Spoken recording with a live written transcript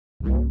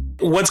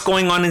What's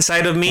Going On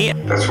Inside of Me.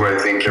 That's what I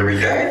think every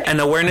day. An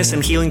awareness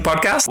and healing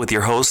podcast with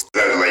your host,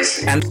 Ed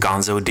Lacey. And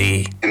Gonzo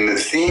D. And the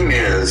theme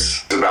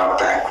is about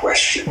that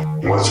question.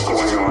 What's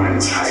going on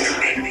inside of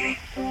me?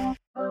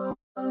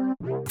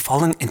 The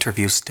following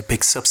interviews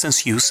depict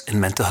substance use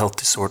and mental health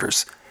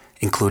disorders,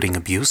 including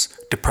abuse,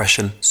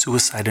 depression,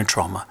 suicide, and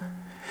trauma.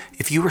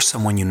 If you or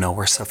someone you know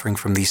are suffering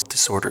from these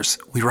disorders,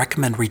 we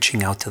recommend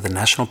reaching out to the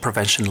National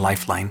Prevention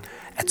Lifeline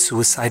at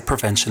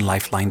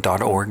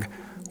suicidepreventionlifeline.org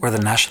or the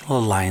National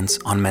Alliance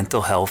on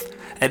Mental Health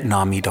at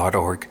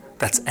NAMI.org.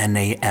 That's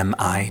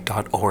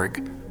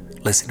NAMI.org.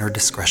 Listener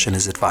discretion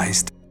is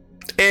advised.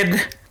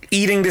 Ed,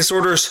 eating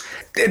disorders.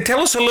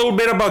 Tell us a little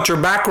bit about your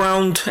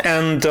background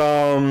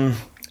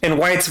and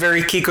why it's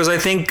very key, because I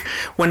think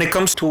when it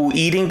comes to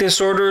eating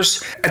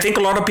disorders, I think a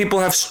lot of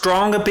people have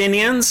strong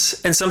opinions,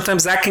 and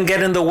sometimes that can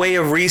get in the way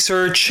of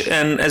research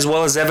and as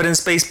well as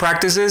evidence-based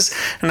practices.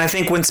 And I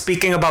think when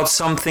speaking about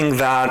something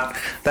that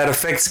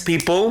affects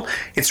people,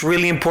 it's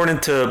really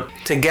important to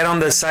get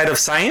on the side of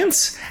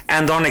science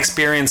and on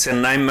experience.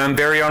 And I'm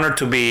very honored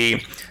to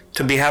be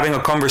having a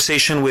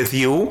conversation with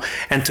you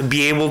and to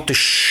be able to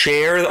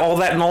share all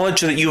that knowledge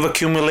that you've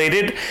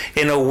accumulated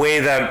in a way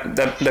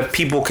that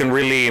people can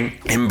really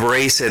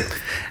embrace it.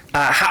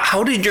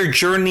 How did your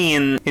journey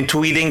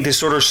into eating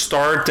disorders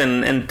start?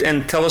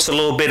 And tell us a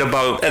little bit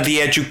about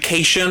the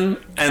education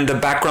and the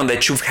background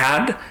that you've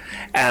had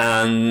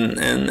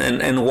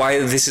and why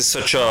this is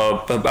such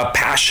a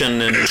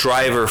passion and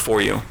driver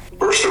for you.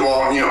 First of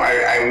all,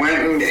 I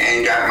went and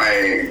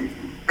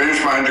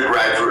finished my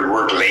undergraduate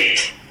work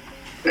late.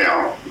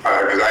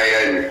 Because I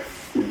had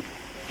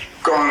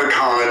gone to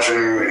college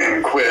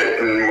and quit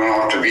and went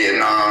off to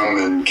Vietnam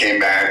and came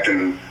back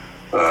and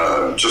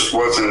just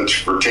wasn't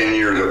for 10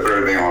 years. I put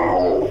everything on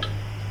hold.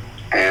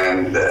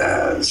 And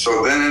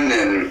so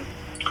then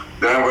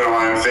I went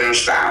on and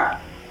finished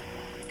that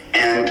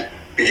and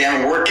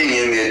began working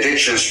in the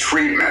addictions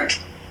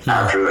treatment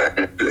after that.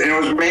 And it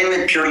was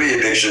mainly purely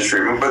addictions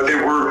treatment, but they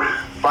would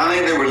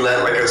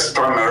let, like I was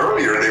talking about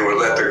earlier, they would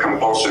let the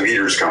compulsive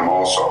eaters come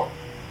also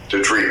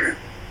to treatment.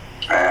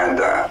 And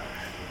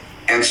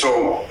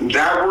so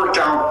that worked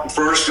out.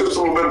 First, it was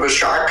a little bit of a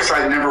shock because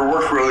I'd never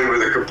worked really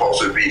with the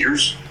compulsive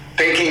eaters,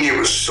 thinking it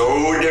was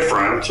so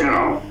different,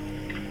 and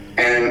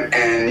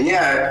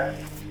yet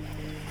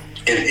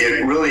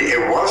it really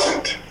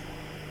wasn't.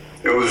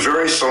 It was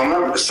very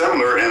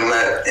similar in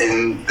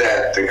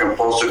that the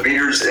compulsive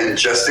eaters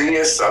ingesting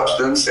a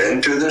substance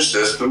into their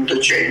system to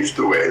change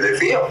the way they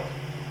feel.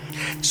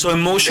 So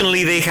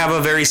emotionally, they have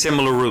a very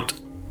similar root.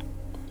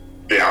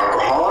 The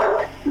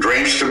alcoholic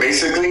drinks to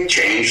basically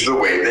change the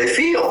way they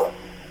feel.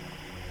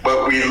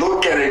 But we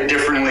look at it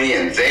differently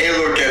and they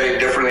look at it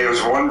differently. It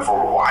was wonderful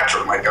to watch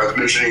them, like I was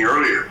mentioning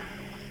earlier.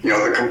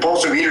 The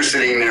compulsive eater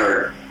sitting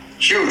there,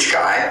 huge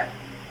guy,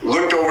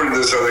 looked over to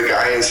this other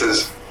guy and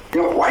says,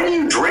 why do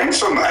you drink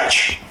so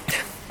much?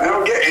 I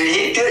don't get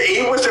it. And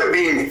he wasn't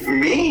being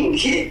mean.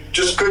 He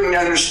just couldn't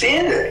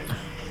understand it.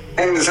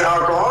 And this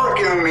alcoholic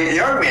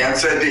young man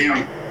said to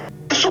him,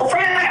 so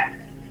fat.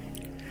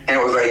 And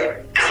it was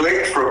like,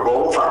 clicked for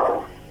both of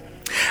them.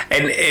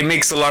 And it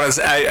makes a lot of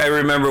sense. I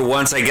remember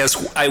once, I guess,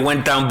 I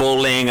went down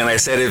bowling and I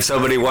said if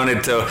somebody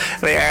wanted to,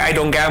 I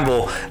don't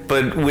gamble,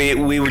 but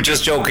we were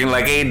just joking,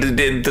 like, hey,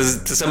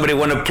 does somebody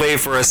want to play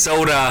for a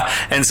soda?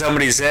 And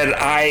somebody said,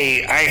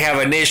 I have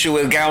an issue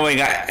with gambling.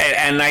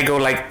 And I go,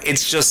 like,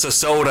 it's just a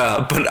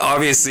soda. But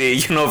obviously,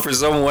 for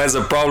someone who has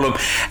a problem.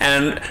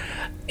 And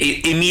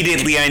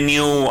immediately I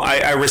knew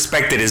I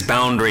respected his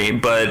boundary.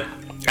 But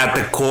at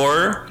the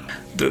core,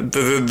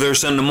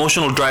 there's an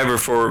emotional driver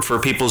for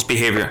people's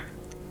behavior.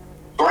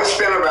 So I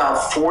spent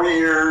about 4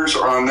 years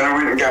then I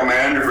went and got my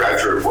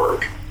undergraduate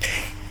work.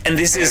 And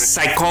this is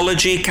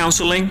psychology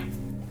counseling?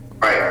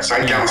 Right,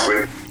 psych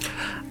counseling.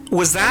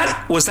 Was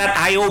that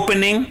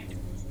eye-opening?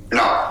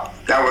 No,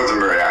 that wasn't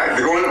very eye.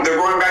 They're going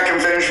back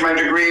and finish my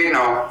degree?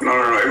 No.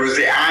 It was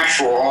the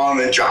actual on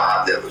the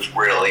job that was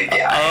really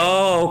the eye.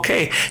 Oh,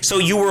 okay. So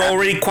you were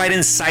already quite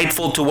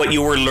insightful to what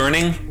you were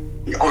learning?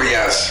 Oh,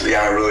 yes.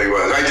 Yeah, I really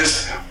was. I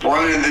just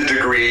wanted the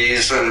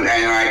degrees and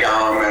I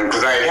got them.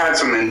 Because I had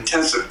some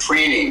intensive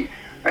training,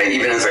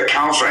 even as a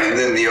counselor, and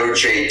then the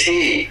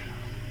OJT.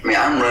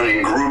 I'm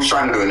running groups.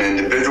 I'm doing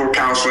individual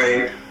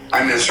counseling.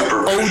 I'm in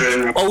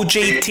supervision.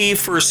 OJT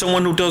for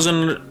someone who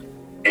doesn't...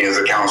 As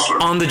a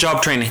counselor.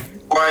 On-the-job training.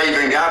 Well, I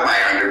even got my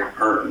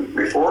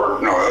before?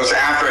 No, it was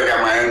after I got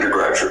my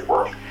undergraduate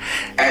work.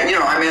 And,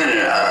 I'm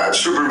in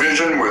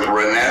supervision with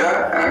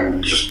Renetta.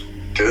 I'm just...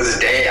 To this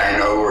day, I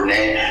know her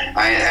name. And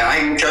I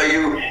can tell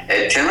you,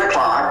 at 10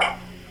 o'clock,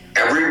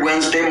 every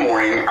Wednesday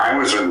morning, I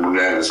was in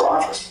Renetta's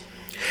office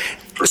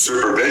for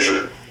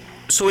supervision.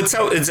 So it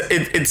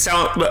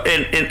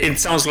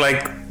sounds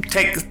like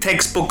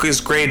textbook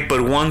is great,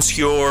 but once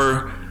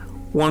you're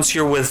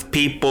with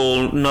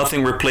people,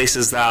 nothing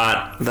replaces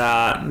that.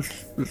 I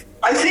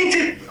think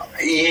that,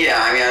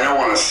 I don't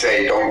want to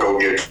say don't go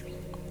get...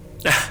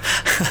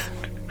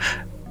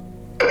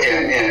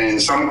 And in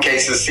some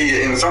cases,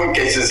 even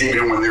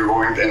when they're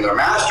going in their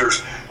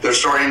masters, they're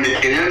starting to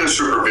get into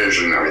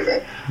supervision and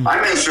everything.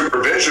 I'm in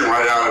supervision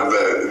right out of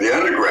the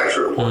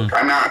undergraduate work.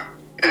 I'm out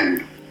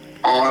and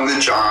on the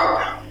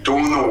job,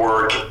 doing the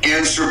work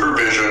in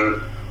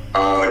supervision,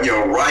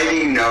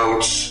 writing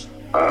notes,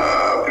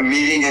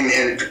 meeting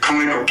and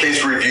clinical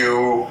case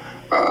review.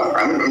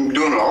 I'm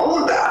doing all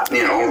of that,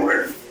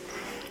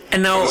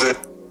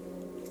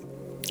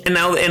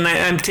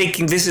 I'm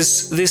taking this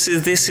is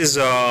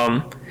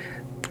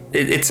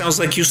it sounds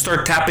like you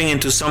start tapping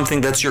into something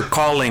that's your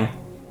calling.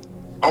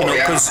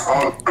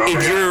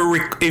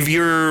 If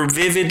you're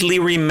vividly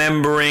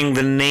remembering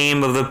the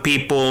name of the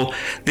people,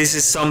 this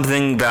is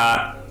something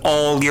that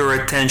all your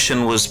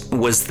attention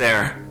was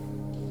there.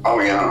 Oh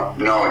yeah,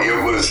 no,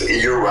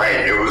 you're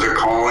right. It was a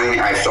calling.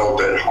 I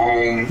felt at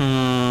home.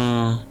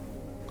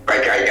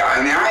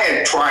 I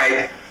had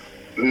tried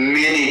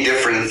many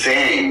different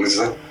things,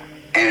 and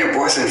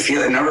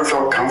it never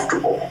felt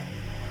comfortable.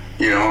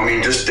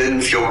 Just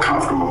didn't feel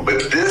comfortable.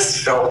 But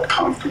this felt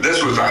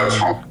comfortable. I was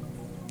home.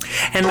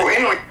 And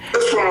anyway,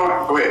 this one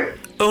on. Go ahead.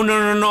 Oh,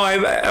 no.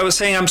 I was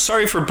saying I'm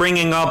sorry for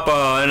bringing up,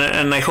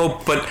 and I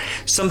hope, but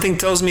something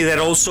tells me that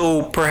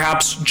also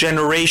perhaps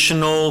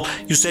generational,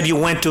 you said you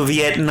went to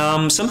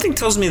Vietnam, something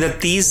tells me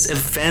that these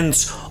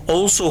events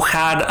also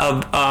had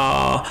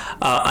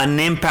an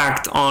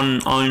impact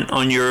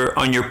on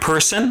your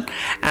person,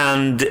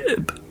 and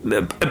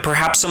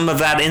perhaps some of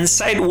that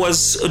insight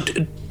was,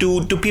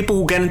 do people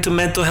who get into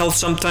mental health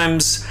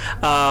sometimes,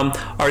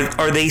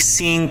 are they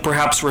seeing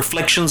perhaps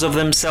reflections of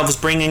themselves,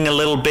 bringing a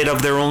little bit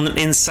of their own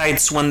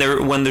insights when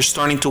they're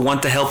starting to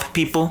want to help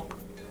people?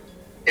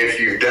 If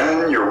you've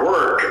done your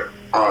work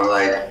on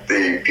like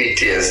the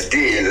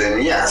PTSD,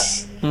 then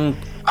yes.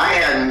 I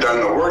hadn't done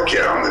the work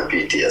yet on the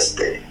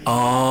PTSD.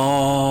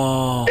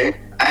 Oh.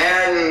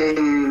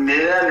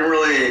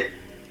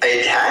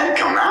 It had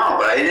come out,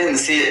 but I didn't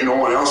see it. No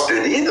one else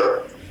did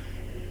either.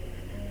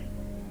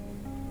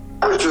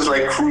 I was just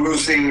like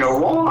cruising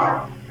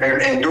along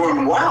and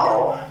doing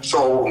well.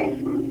 So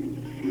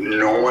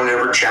no one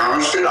ever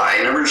challenged it.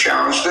 I never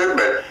challenged it,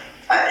 but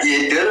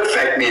it did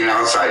affect me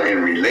outside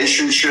in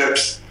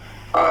relationships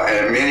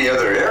and many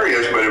other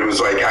areas. But it was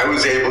like I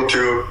was able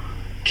to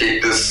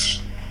keep this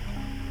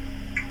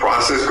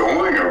process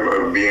going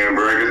of being a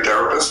very good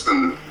therapist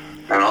and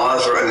all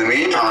that sort of. In the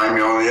meantime,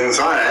 on the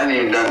inside, I hadn't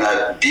even done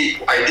that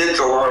deep. I did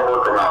a lot of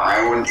work about my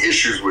own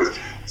issues with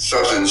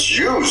substance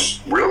use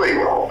really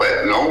well,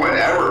 but no one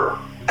ever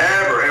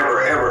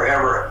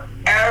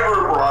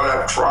brought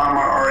up trauma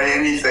or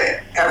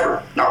anything,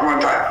 ever, not one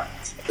time.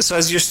 So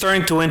as you're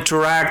starting to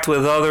interact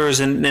with others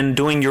and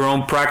doing your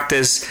own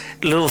practice,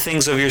 little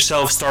things of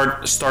yourself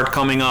start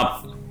coming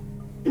up.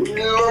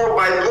 Little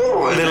by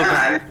little,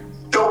 and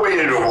still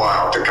waited a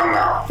while to come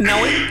out.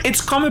 Now,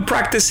 it's common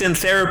practice in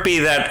therapy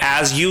that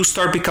as you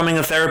start becoming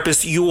a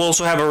therapist, you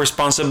also have a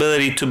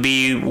responsibility to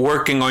be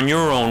working on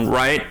your own,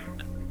 right?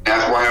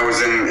 That's why I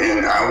was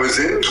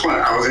in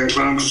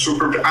clinical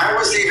supervision. I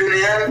was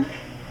even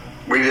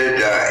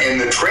in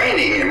the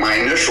training, in my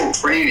initial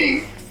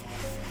training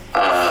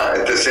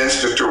at this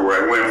institute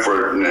where I went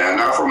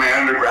not for my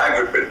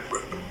undergraduate,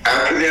 but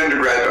after the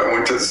undergraduate, I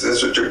went to this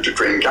institute to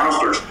train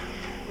counselors.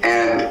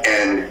 And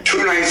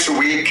 2 nights a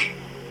week,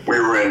 we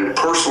were in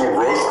personal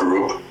growth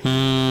group.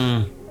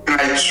 2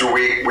 nights a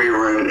week, we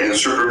were in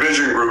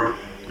supervision group,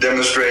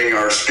 demonstrating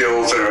our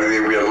skills and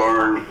everything we had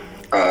learned,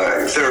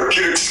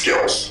 therapeutic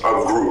skills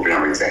of group and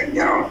everything,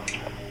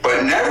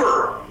 But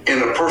never in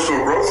the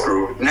personal growth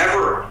group,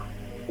 never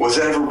was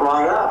it ever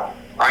brought up.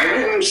 I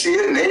didn't see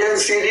it, and they didn't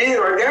see it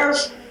either, I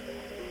guess.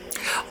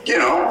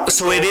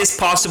 So it is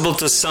possible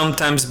to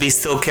sometimes be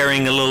still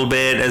carrying a little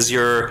bit as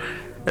you're...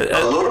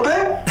 A little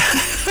bit?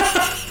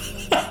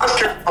 I was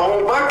carrying a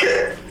whole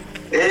bucket.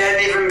 It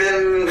hadn't even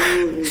been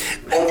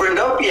opened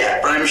up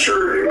yet, but I'm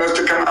sure it must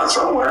have come out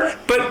somewhere.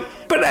 But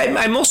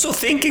I'm also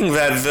thinking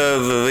that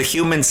the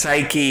human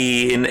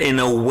psyche, in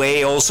a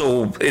way,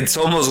 also it's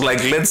almost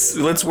like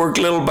let's work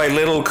little by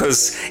little,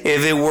 because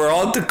if it were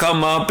all to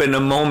come up in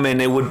a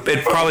moment,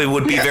 it probably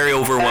would be very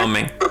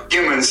overwhelming.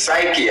 Human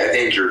psyche, I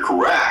think you're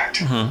correct.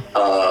 Mm-hmm.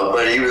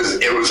 But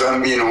it was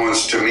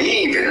unbeknownst to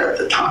me even at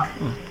the time.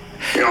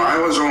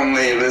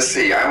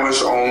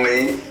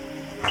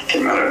 I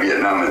came out of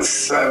Vietnam in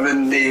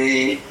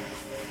 70.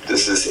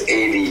 This is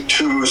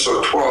 82,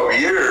 so 12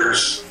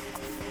 years.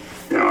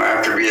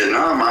 After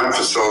Vietnam, I'm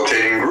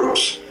facilitating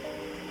groups.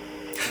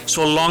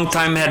 So a long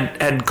time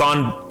had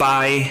gone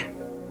by.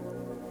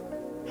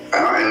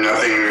 And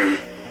nothing.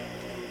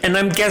 And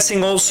I'm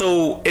guessing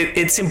also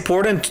it's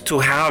important to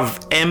have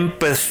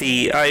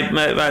empathy.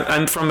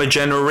 I'm from a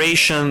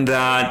generation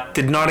that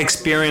did not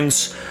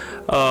experience,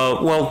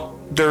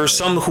 there are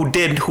some who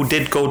did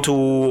go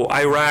to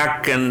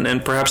Iraq,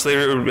 and perhaps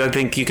later, I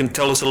think you can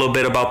tell us a little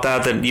bit about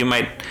that you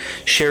might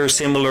share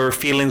similar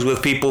feelings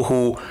with people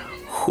who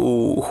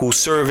who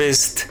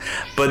serviced,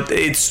 but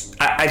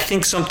I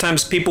think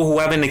sometimes people who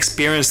haven't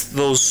experienced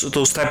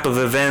those type of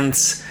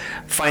events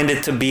find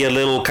it to be a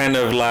little kind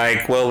of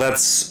like, well,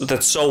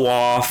 that's so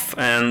off,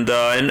 and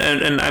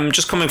I'm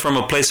just coming from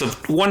a place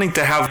of wanting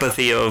to have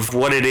empathy of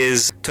what it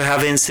is to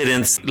have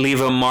incidents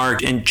leave a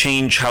mark and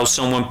change how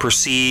someone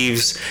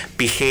perceives,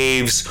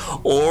 behaves,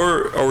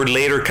 or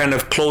later kind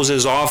of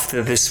closes off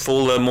to this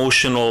full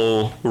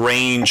emotional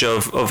range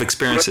of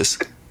experiences.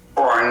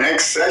 For our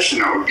next session,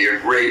 that would be a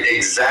great,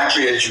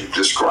 exactly as you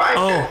described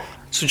it.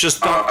 So just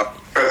because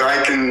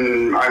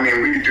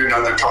we could do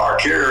another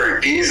talk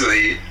here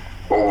easily.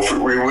 Well,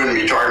 we wouldn't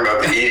be talking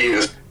about the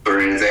eating or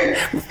anything,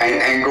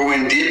 and go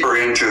in deeper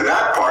into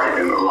that part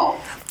in the loan.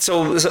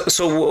 So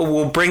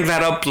we'll bring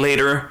that up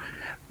later,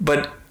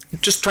 but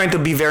just trying to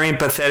be very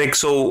empathetic.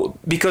 So,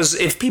 because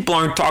if people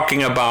aren't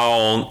talking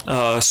about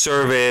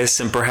service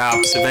and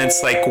perhaps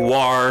events like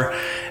war,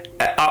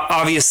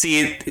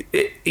 obviously,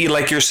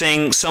 like you're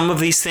saying, some of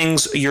these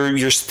things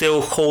you're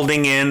still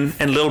holding in,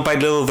 and little by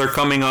little they're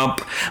coming up.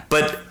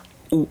 But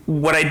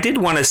what I did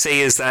want to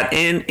say is that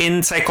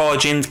in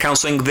psychology and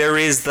counseling, there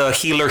is the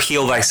healer,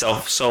 heal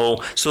thyself.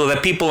 So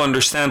that people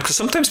understand, because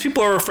sometimes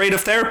people are afraid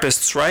of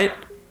therapists, right?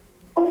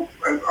 Oh,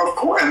 of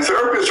course, and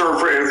therapists are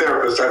afraid of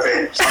therapists, I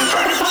think,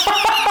 sometimes.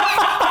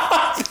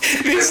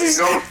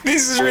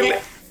 This is really...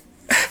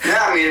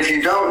 Yeah, I mean, if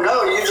you don't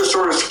know, you just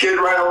sort of skid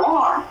right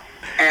along.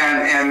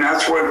 And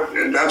that's what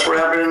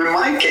happened in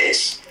my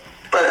case.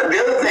 But the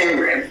other thing,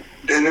 and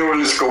then we'll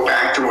just go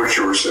back to what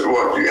you were saying,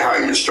 how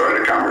you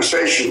started a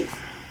conversation.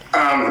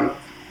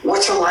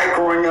 What's it like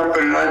growing up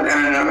in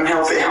an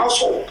unhealthy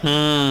household?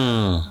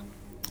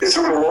 It's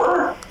a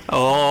war.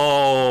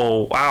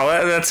 Oh,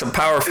 wow, that's a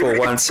powerful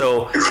one.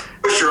 So you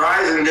close your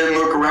eyes and then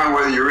look around,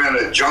 whether you're in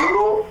a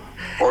jungle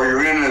or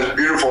you're in a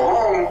beautiful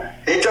home.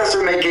 It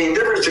doesn't make any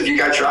difference if you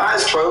got your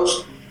eyes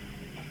closed.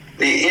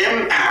 The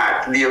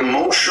impact, the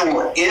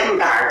emotional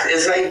impact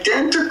is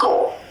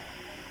identical.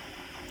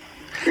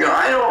 You know,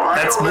 I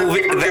don't for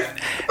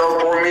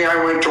me, I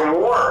went to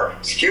war.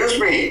 Excuse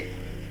me.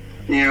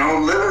 You know,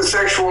 live in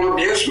sexual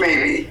abuse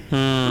maybe.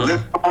 Live in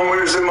home where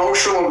there's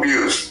emotional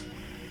abuse.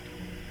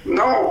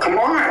 No, come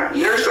on.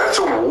 That's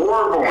a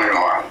war going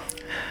on.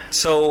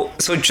 So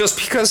just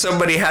because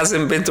somebody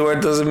hasn't been to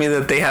it doesn't mean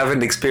that they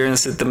haven't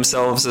experienced it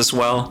themselves as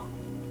well.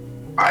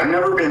 I've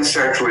never been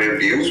sexually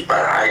abused,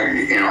 but I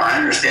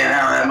understand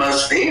how that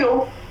must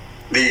feel.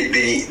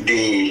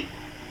 The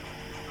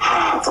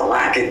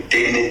lack of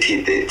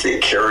dignity that they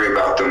carry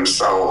about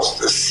themselves,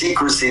 the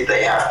secrecy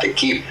they have to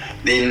keep,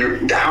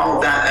 how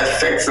that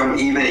affects them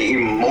even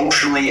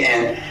emotionally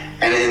and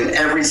in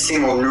every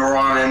single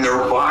neuron in their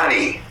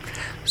body.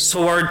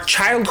 So our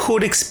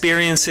childhood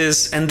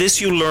experiences, and this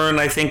you learn,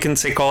 I think, in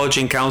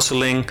psychology and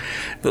counseling,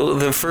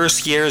 the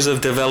first years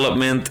of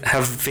development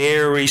have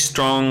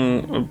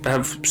strong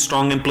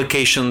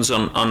implications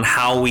on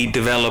how we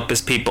develop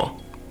as people.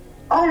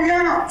 Oh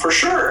yeah, for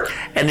sure.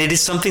 And it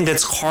is something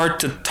that's hard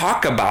to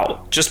talk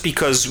about, just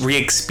because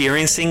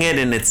re-experiencing it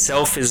in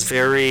itself is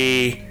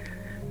very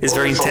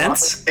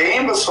intense.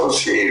 Shame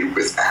associated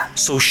with that.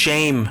 So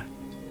shame's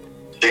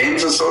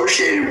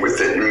associated with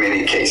it in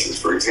many cases.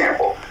 For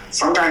example,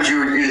 sometimes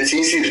it's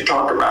easy to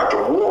talk about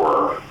the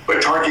war,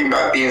 but talking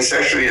about being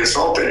sexually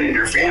assaulted in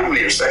your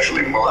family or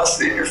sexually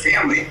molested in your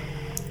family.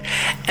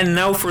 And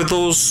now for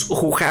those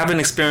who haven't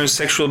experienced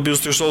sexual abuse,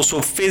 there's also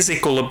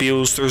physical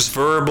abuse, there's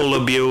verbal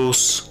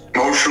abuse.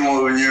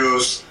 Emotional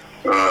abuse,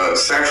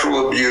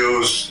 sexual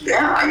abuse,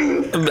 yeah, I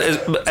mean...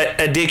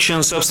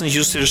 Addiction, substance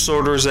use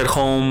disorders at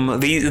home,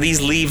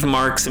 these leave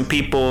marks in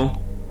people.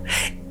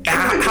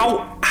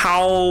 How,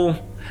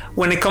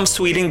 when it comes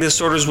to eating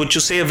disorders, would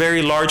you say a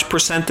very large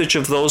percentage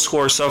of those who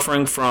are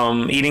suffering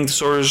from eating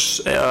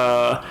disorders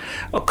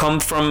come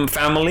from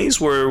families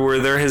where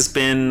there has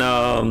been...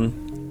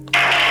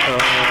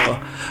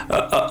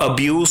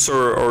 abuse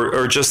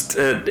or just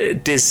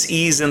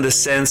disease in the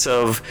sense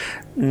of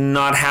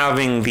not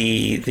having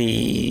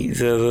the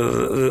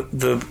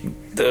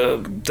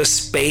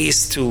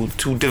space to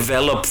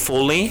develop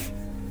fully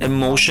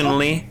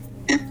emotionally?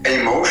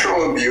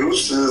 Emotional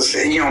abuse is,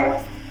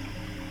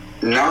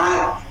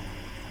 not,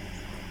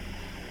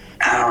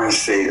 how do I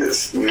say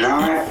this,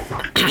 not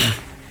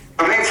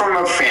coming from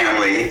a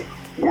family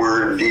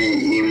where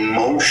the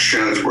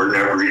emotions were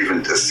never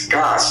even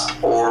discussed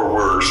or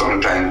were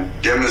sometimes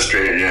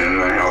demonstrated in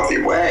an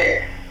unhealthy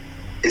way.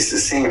 It's the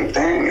same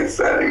thing. It's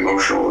that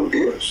emotional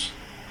abuse.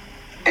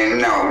 And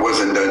now it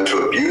wasn't done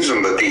to abuse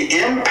them, but the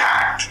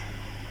impact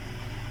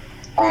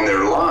on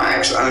their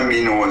lives,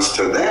 unbeknownst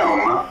to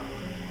them,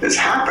 has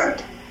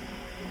happened.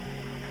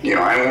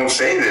 I won't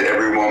say that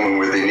every woman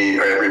with an eating,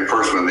 or every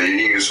person with an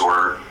eating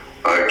disorder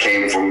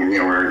came from, we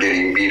were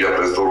getting beat up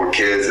as little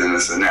kids and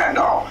this and that.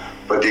 No.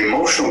 But the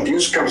emotional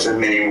abuse comes in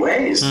many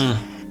ways, in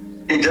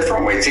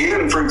different ways.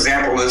 Even, for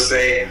example, let's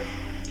say,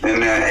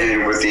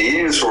 with the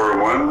eating disorder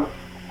one,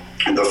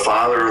 the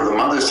father or the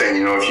mother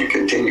saying, if you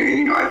continue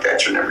eating like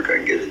that, you're never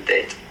going to get a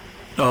date.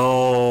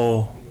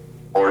 Oh.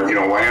 Or,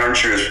 why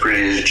aren't you as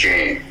pretty as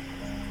Jane?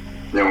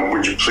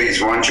 would you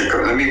please, why don't you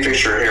come, let me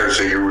fix your hair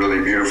so you're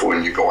really beautiful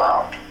when you go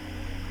out.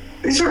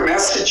 These are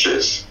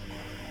messages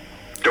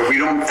that we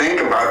don't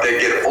think about. They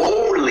get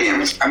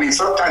overly,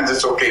 sometimes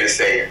it's okay to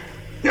say,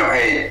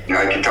 hey,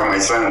 I can tell my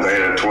sons, I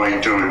had a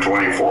 22 and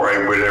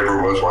 24, whatever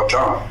it was, I'll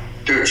tell them,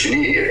 dude, you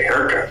need to get a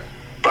haircut.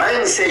 But I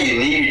didn't say you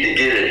needed to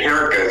get a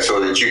haircut so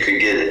that you could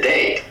get a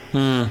date.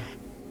 And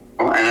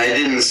I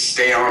didn't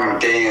stay on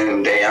day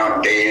in, day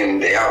out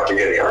to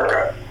get a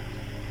haircut.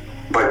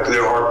 But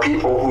there are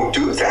people who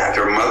do that.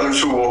 There are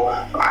mothers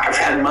I've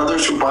had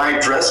mothers who buy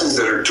dresses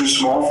that are too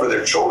small for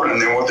their children,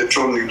 and they want their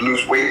children to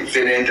lose weight and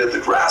fit into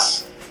the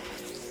dress.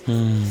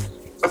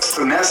 What's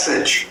the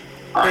message?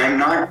 I am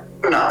not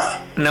good enough.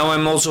 Now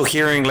I'm also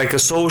hearing like a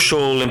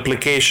social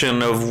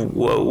implication of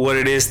what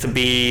it is to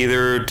be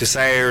either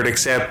desired,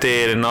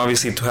 accepted, and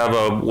obviously to have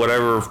a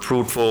whatever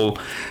fruitful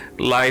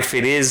life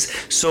it is.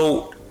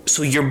 So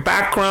your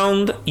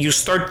background, you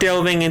start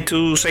delving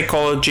into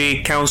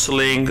psychology,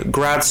 counseling,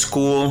 grad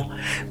school,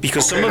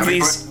 because some of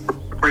these...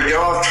 We get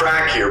off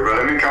track here, but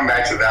let me come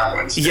back to that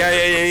one.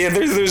 Yeah.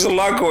 There's a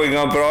lot going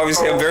on, but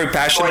obviously I'm very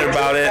passionate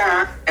about it.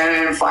 And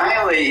then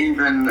finally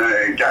even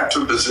got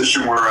to a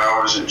position where I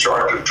was in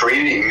charge of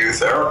training new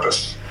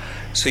therapists.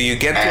 So you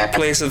get to a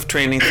place of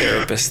training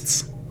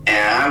therapists.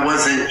 And I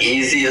wasn't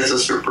easy as a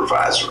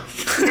supervisor,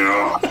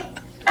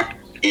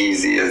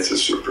 easy as a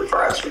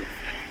supervisor.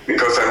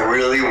 Because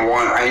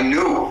I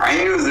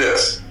knew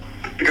this.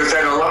 Because I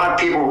had a lot of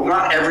people,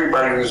 not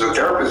everybody who's a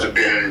therapist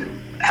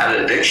had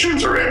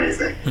addictions or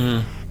anything.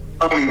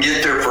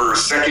 Get there for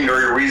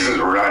secondary reasons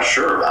we're not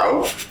sure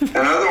about. And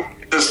others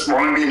just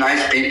want to be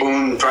nice people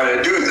and try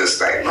to do this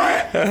thing,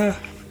 right?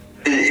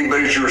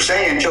 But as you were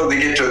saying, until they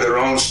get to their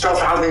own stuff,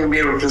 how are they going to be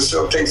able to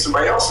facilitate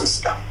somebody else's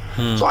stuff?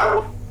 So I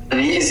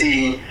wasn't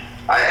easy.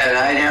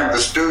 I'd have the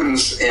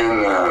students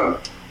in,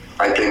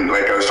 like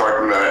I was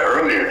talking about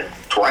earlier,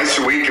 twice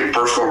a week in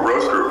personal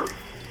growth group,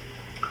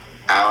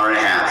 hour and a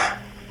half,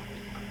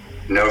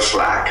 no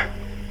slack,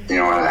 an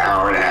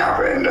hour and a half,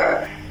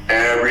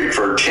 and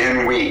for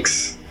 10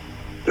 weeks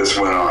this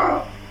went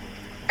on,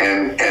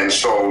 and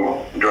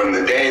so during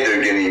the day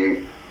they're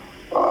getting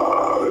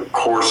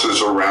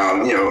courses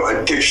around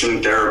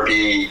addiction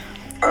therapy,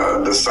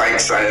 the psych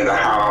side of the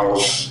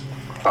house,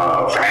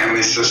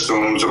 family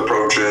systems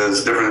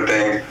approaches, different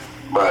things.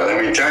 But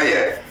let me tell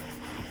you,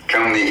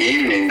 come the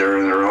evening, they're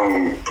in their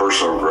own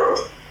personal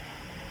growth.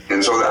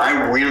 And so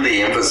I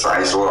really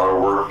emphasized a lot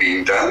of work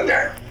being done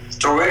there.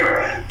 So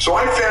anyway,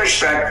 I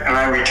finished that and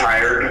I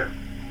retired.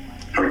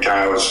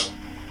 I was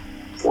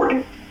 40.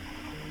 I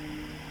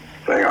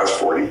think I was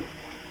 40.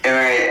 And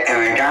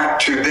I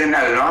got to then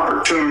had an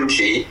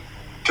opportunity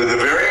to the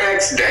very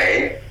next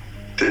day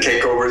to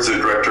take over as the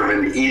director of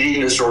an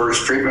eating disorders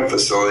treatment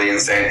facility in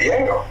San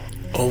Diego.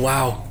 Oh,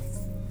 wow.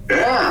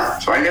 Yeah.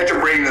 So I got to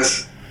bring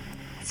this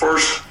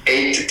first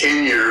 8 to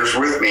 10 years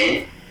with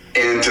me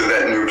into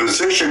that new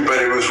position, but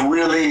it was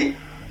really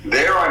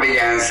there I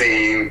began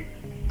seeing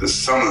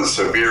some of the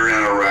severe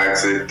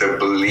anorexic, the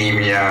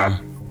bulimia,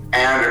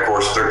 and of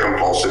course the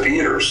compulsive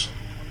eaters.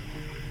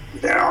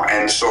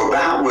 And so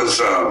that was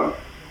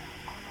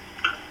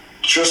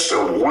just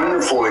a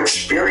wonderful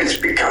experience,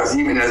 because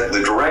even as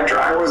the director,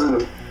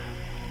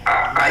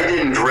 I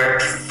didn't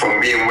direct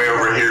from being way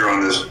over here on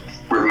this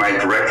with my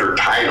director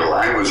title.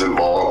 I was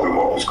involved in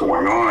what was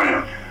going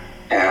on,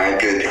 and I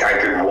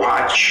could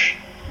watch.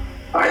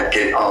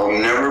 I'll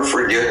never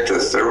forget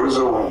this. There was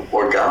a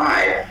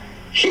guy.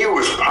 He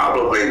was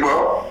probably,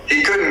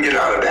 he couldn't get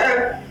out of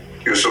bed.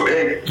 He was so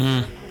big.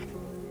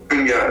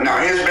 Couldn't get out. Now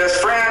his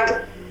best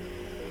friend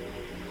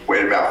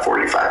weighed about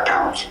 45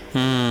 pounds.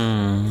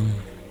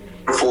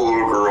 Beautiful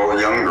little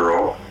girl, young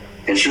girl,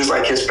 and she was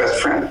like his best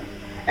friend.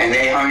 And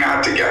they hung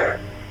out together.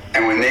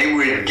 And when they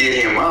would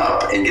get him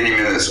up and get him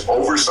in this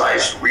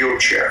oversized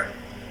wheelchair,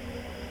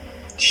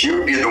 she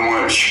would be the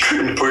one. She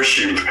couldn't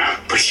push him,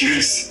 but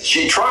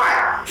she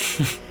tried.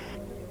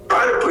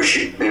 Tried to push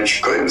him, and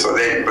she couldn't. So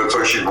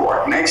she'd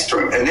walk next to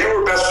him, and they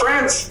were best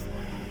friends.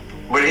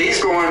 But he's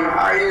going,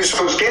 "How are you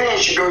so skinny?"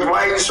 And she goes,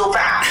 "Why are you so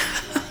fat?"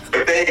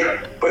 And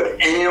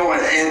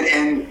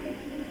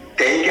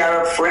they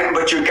got a friend.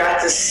 But you got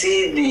to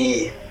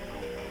see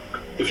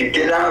if you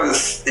get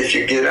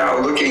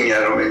out looking at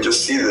them and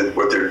just see that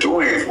what they're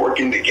doing is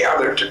working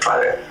together to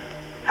try to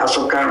have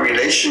some kind of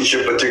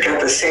relationship, but they got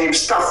the same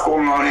stuff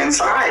going on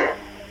inside.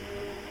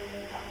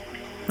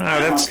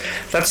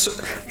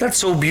 That's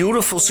so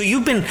beautiful. So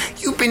you've been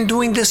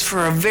doing this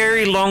for a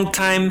very long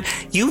time.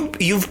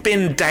 You've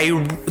been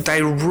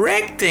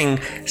directing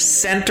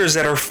centers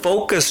that are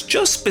focused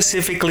just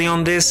specifically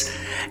on this.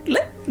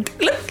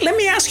 Let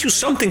me ask you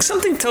something.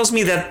 Something tells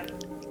me that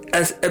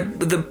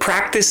the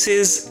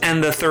practices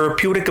and the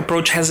therapeutic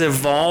approach has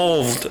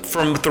evolved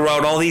from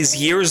throughout all these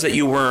years that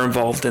you were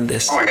involved in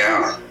this. Oh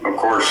yeah, of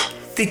course.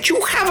 Did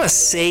you have a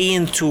say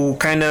into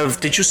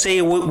did you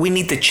say we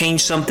need to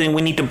change something,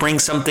 we need to bring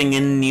something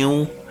in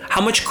new?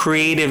 How much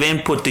creative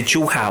input did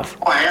you have?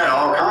 Oh, I had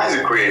all kinds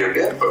of creative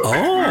input.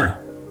 Oh.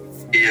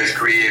 Be as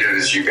creative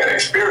as you got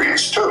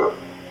experience too.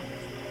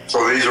 So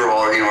these are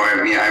all,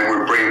 I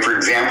would bring, for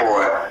example,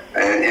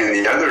 and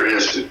the other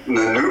is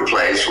the new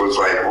place was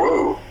like,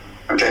 whoa,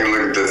 I'm taking a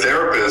look at the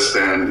therapist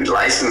and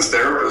licensed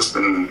therapist,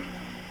 and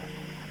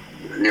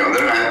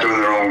they're not doing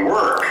their own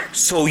work.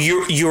 So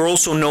you're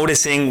also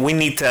noticing we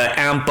need to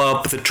amp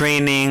up the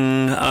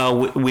training.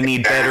 We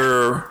need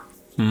better.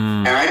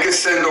 And I could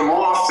send them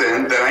off.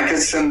 Then I could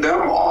send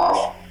them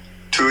off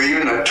to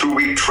even a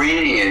 2-week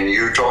training in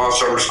Utah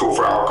Summer School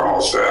for Alcohol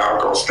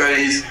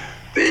Studies,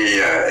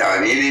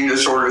 the eating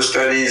disorder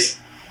studies.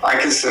 I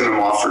could send them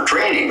off for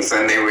trainings,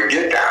 and they would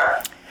get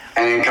that,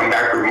 and then come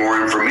back with more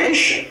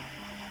information.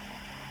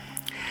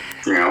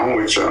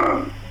 Which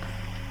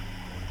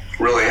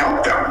really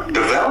helped them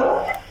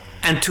develop.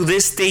 And to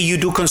this day, you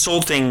do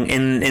consulting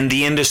in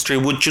the industry.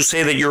 Would you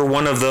say that you're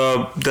one of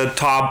the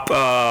top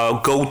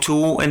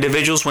go-to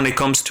individuals when it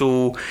comes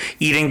to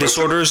eating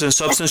disorders and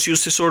substance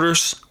use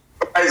disorders?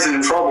 Guys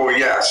in trouble,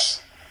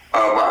 yes.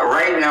 But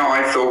right now,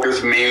 I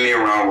focus mainly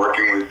around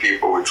working with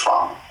people with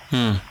trauma.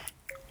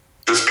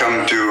 Just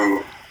come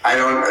to. I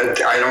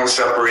don't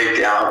separate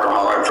the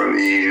alcoholic from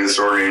the eating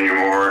disorder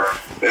anymore.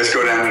 Let's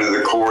go down to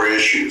the core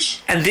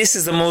issues. And this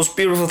is the most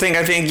beautiful thing.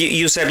 I think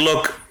you said,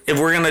 look, if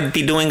we're going to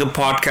be doing a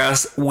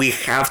podcast, we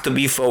have to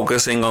be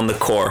focusing on the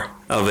core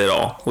of it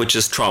all, which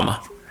is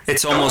trauma.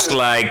 It's almost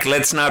like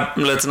let's not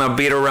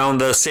beat around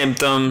the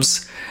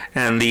symptoms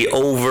and the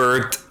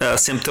overt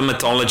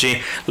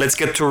symptomatology. Let's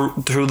get through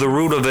the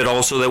root of it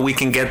all so that we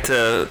can get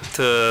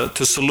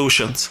to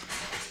solutions.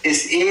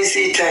 It's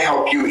easy to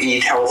help you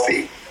eat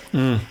healthy.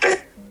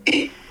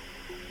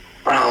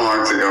 But how long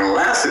is it going to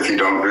last if you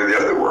don't do the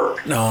other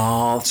work?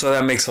 No, so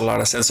that makes a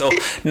lot of sense. So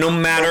no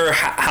matter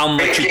how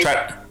much you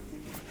try...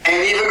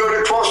 And even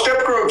go to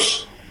 12-step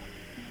groups.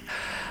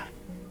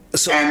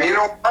 So, and you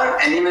know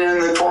what? And even in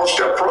the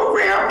 12-step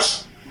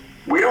programs,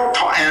 we don't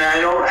talk, and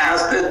I don't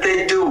ask that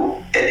they do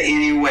in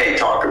any way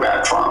talk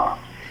about trauma.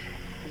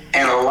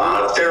 And a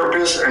lot of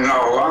therapists, and a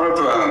lot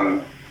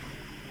of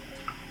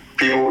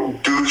people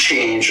do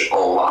change a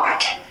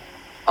lot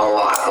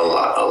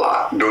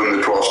doing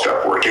the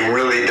 12-step work and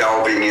really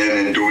delving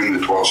in and doing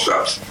the 12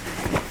 steps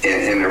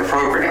in their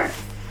program.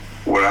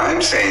 What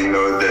I'm saying,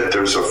 though, that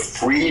there's a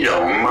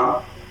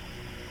freedom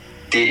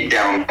deep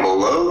down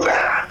below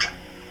that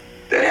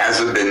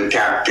hasn't been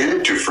tapped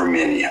into for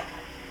many of them.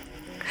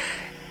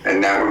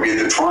 And that would be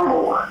the trauma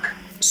work.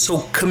 So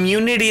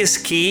community is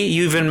key.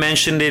 You even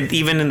mentioned it,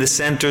 even in the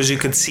centers, you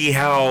could see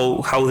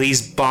how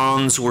these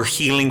bonds were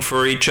healing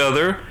for each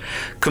other.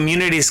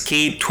 Community is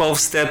key. 12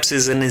 steps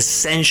is an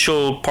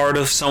essential part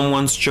of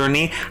someone's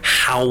journey.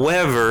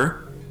 However,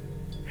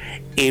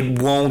 it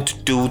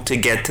won't do to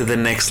get to the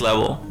next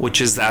level, which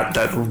is that.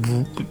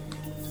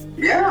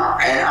 Yeah,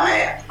 and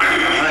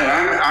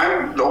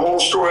I'm the whole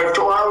story I've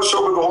told. I was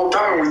sober the whole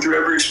time. I went through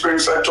every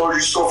experience I've told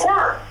you so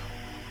far.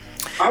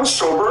 I was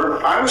sober.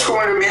 I was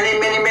going to many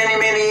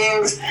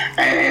meetings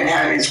and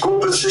having school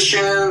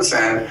positions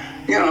and,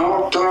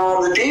 doing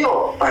all the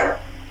deal. But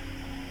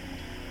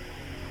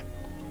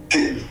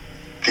the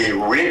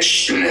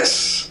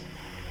richness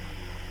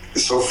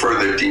is so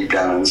further deep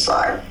down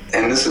inside.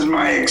 And this is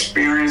my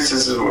experience.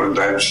 This is what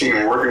I've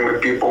seen working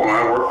with people.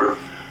 And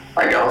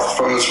I got off the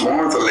phone this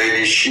morning with a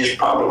lady. She's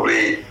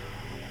probably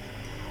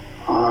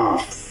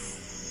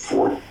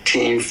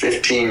 14,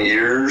 15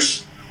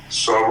 years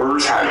sober,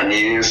 had an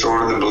eating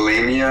disorder, the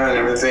bulimia and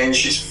everything.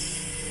 She's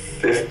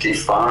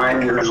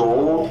 55 years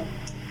old.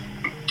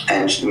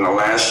 And in the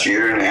last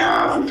year and a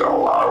half, we've done a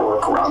lot of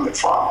work around the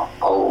trauma.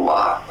 A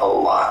lot.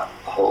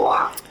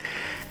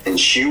 And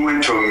she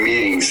went to a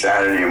meeting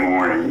Saturday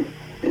morning,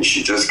 and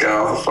she just got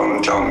off the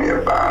phone telling me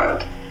about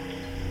it.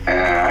 And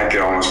I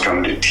could almost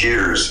come to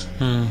tears.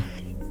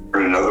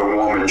 Heard another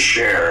woman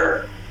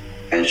share,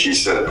 and she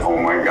said, "Oh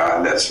my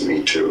God, that's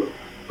me too."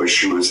 But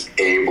she was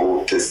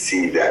able to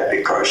see that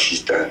because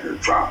she's done her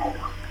trauma work.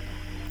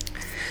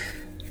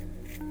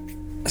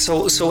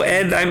 So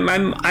Ed,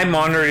 I'm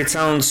honored. It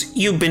sounds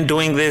you've been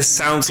doing this.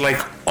 Sounds like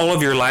all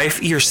of your life.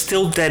 You're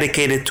still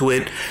dedicated to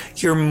it.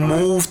 You're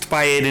moved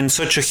by it in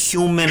such a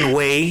human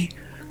way.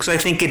 Because I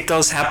think it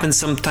does happen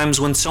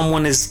sometimes when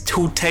someone is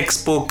too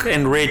textbook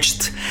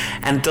enriched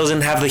and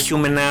doesn't have the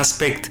human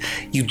aspect.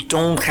 You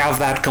don't have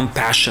that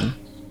compassion.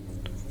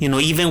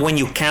 Even when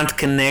you can't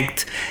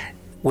connect,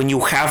 when you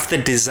have the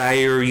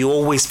desire, you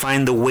always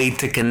find a way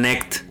to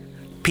connect.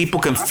 People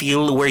can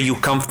feel where you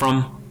come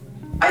from.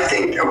 I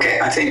think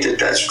that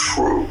that's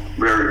true,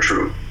 very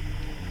true.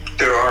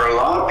 There are a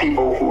lot of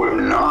people who have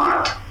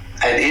not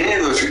had any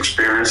of those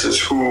experiences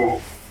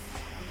who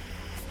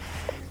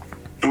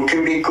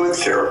can be good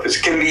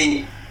therapists, can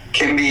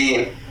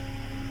be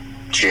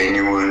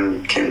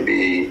genuine, can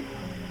be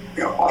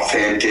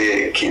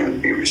authentic, can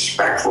be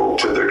respectful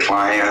to their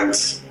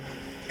clients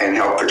and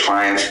help the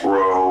clients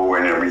grow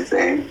and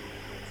everything.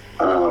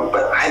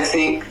 But I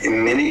think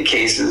in many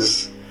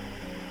cases,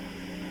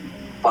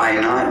 by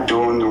not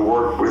doing the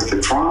work with the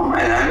trauma,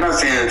 and I'm not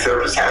saying the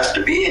therapist has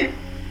to be in,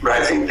 but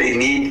I think they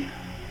need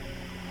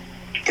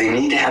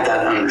to have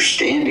that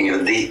understanding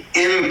of the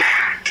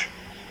impact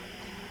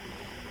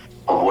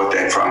of what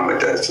that trauma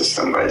does does to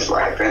somebody's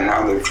life, and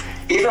how they're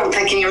even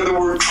thinking of the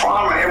word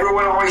trauma.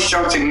 Everyone always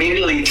jumps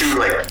immediately to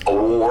like a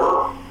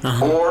war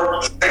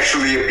or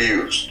sexually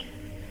abused.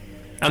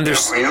 And there's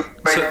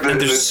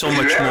so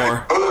much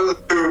more.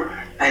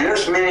 And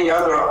there's many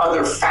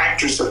other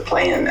factors that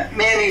play in that.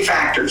 Many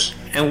factors.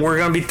 And we're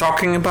going to be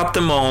talking about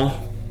them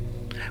all.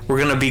 We're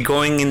going to be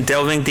going and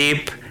delving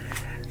deep,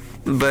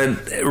 but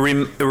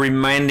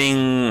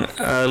reminding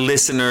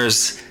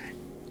listeners,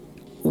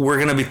 we're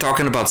going to be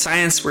talking about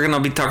science. We're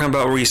going to be talking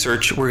about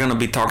research. We're going to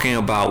be talking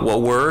about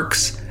what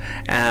works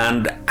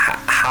and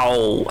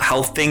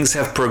how things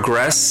have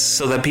progressed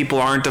so that people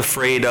aren't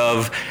afraid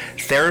of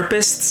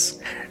therapists.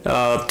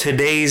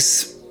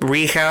 Today's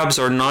rehabs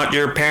are not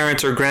your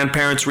parents' or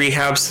grandparents'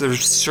 rehabs. They're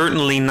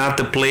certainly not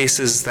the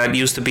places that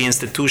used to be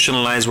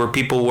institutionalized where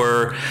people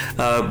were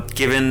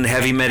given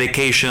heavy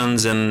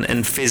medications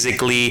and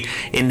physically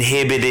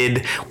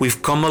inhibited.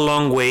 We've come a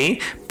long way,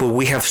 but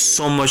we have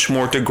so much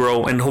more to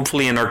grow. And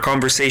hopefully in our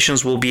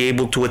conversations, we'll be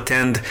able to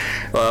attend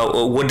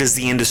what does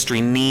the industry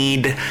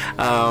need,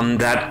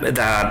 the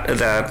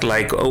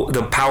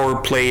power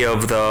play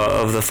of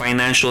the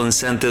financial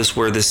incentives,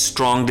 where this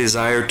strong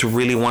desire to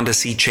really want to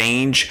see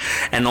change,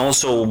 and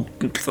also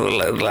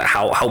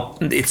how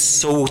it's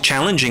so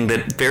challenging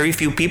that very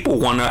few people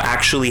want to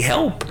actually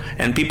help.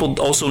 And people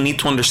also need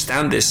to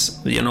understand this,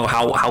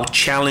 how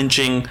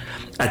challenging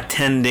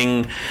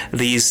attending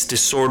these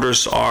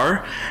disorders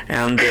are,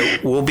 and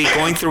we'll be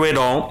going through it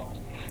all.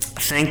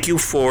 Thank you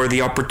for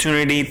the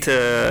opportunity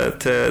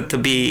to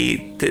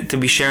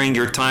be sharing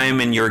your time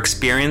and your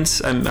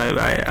experience. I'm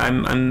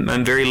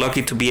very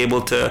lucky to be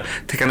able to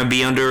kind of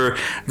be under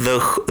the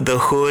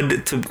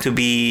hood, to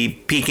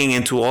be peeking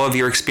into all of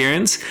your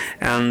experience,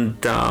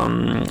 and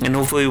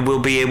hopefully we'll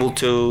be able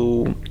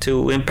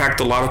to impact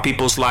a lot of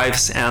people's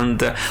lives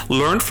and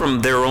learn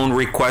from their own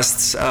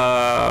requests.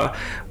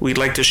 We'd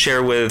like to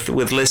share with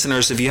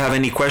listeners. If you have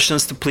any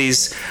questions, to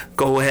please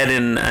go ahead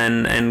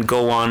and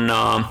go on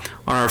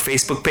our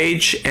Facebook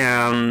page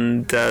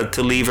and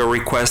to leave a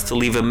request, to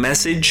leave a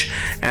message,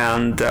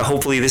 and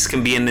hopefully this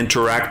can be an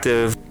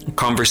interactive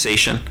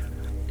conversation.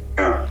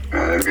 Yeah,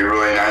 it'd be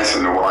really nice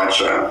to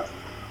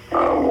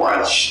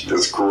watch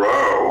this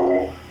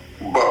grow,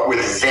 but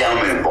with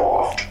them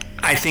involved.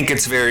 I think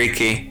it's very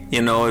key.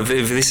 If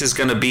this is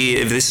going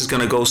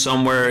to go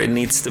somewhere, it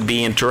needs to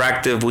be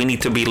interactive. We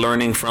need to be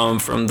learning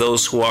from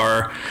those who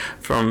are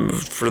from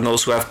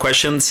those who have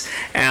questions.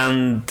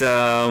 And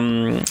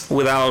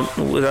without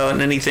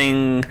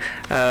anything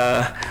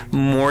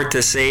more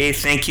to say,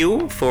 thank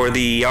you for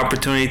the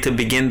opportunity to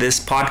begin this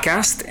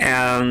podcast.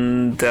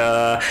 And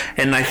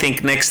I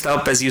think next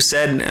up, as you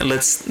said,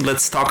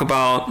 let's talk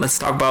about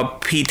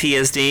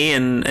PTSD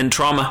and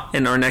trauma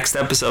in our next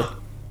episode.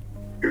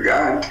 You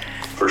got it.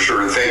 For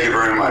sure. And thank you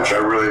very much. I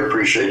really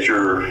appreciate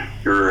your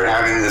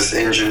having this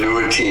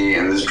ingenuity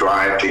and this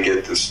drive to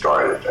get this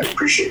started. I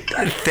appreciate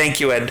that. Thank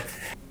you, Ed.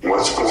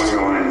 What's going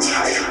on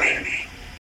inside of me?